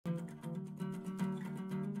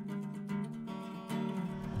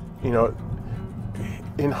you know,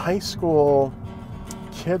 in high school,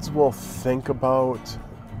 kids will think about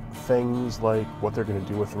things like what they're going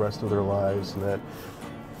to do with the rest of their lives and that,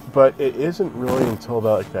 but it isn't really until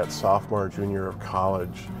that sophomore, junior of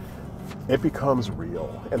college, it becomes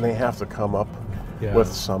real, and they have to come up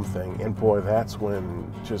with something. And boy, that's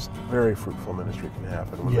when just very fruitful ministry can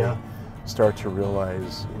happen, when they start to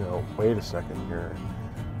realize, wait a second here,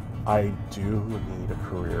 I do need a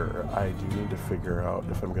career. I do need to figure out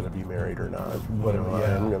if I'm going to be married or not.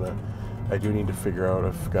 I do need to figure out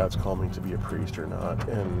if God's called me to be a priest or not.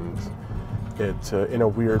 And it, in a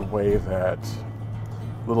weird way, that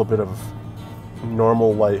little bit of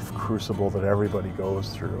normal life crucible that everybody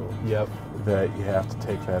goes through, that you have to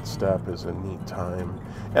take that step, is a neat time.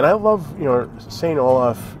 And I love, St.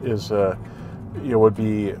 Olaf is, would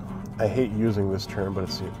be, I hate using this term, but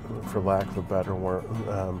it's, for lack of a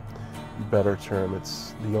better term,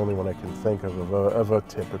 it's the only one I can think of a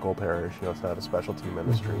typical parish. It's not a specialty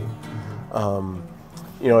ministry.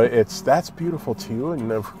 That's beautiful too,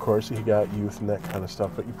 and of course you got youth and that kind of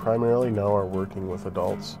stuff, but you primarily now are working with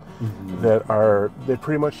adults that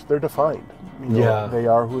they're defined. They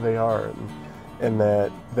are who they are, and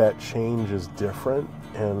that change is different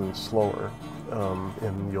and slower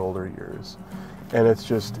in the older years. And it's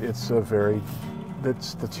the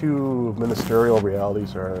two ministerial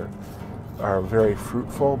realities are very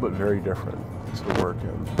fruitful but very different to work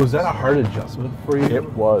in. Was that a hard adjustment for you?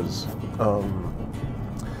 It was.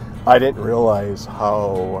 I didn't realize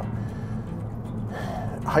how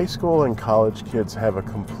high school and college kids have a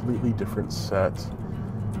completely different set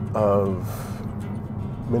of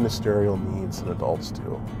ministerial needs than adults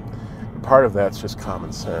do. Part of that's just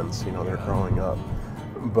common sense, they're growing up.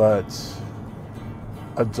 But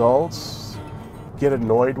adults get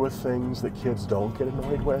annoyed with things that kids don't get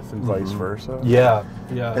annoyed with, and vice versa.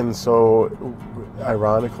 And so,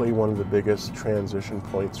 ironically, one of the biggest transition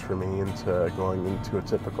points for me into going into a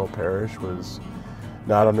typical parish was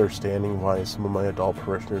not understanding why some of my adult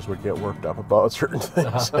parishioners would get worked up about certain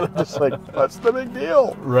things. And I'm just like, what's the big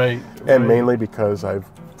deal? And mainly because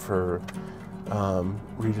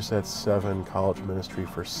Regis had 7, college ministry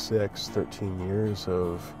for 6, 13 years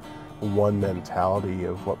of one mentality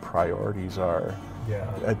of what priorities are.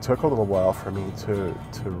 It took a little while for me to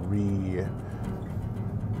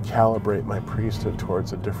recalibrate my priesthood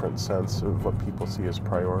towards a different sense of what people see as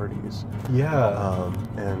priorities.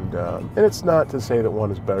 And it's not to say that one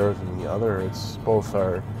is better than the other. It's both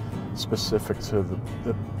are specific to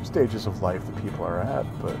the stages of life that people are at,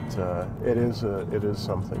 but it is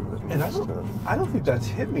something that needs to. I don't think that's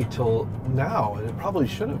hit me till now, and it probably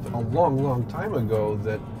should have a long time ago.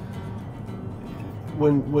 That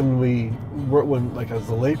when like as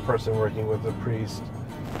a lay person working with a priest,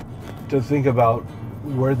 to think about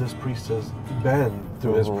where this priest has been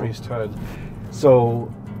through his priesthood.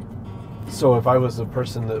 So if I was a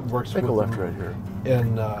person that works Take with a left right here.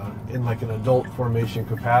 in like an adult formation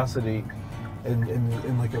capacity,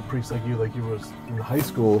 and like a priest like you was in high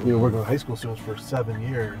school, working with high school students for 7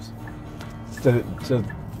 years, to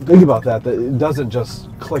think about that it doesn't just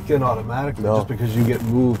click in automatically just because you get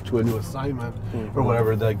moved to a new assignment or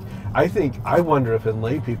whatever. Like, I wonder if in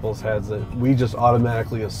lay people's heads that we just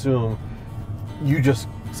automatically assume you just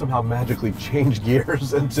somehow magically change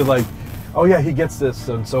gears into like, oh yeah, he gets this,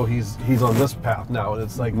 and so he's on this path now, and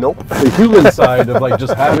it's like, nope. The human side of like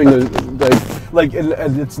just having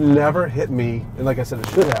and it's never hit me, and like I said, it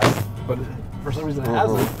should have, but for some reason it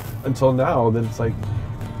hasn't until now. That it's like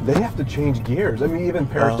they have to change gears. I mean, even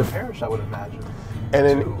parish to parish, I would imagine.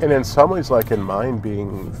 And in some ways, like in mine,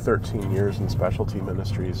 being 13 years in specialty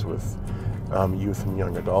ministries with youth and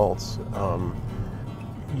young adults,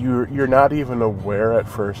 you're not even aware at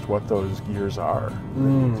first what those gears are that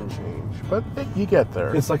need to change, but you get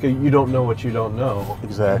there. It's like you don't know what you don't know.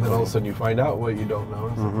 Exactly. And then all of a sudden you find out what you don't know.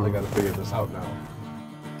 And I got to figure this out now.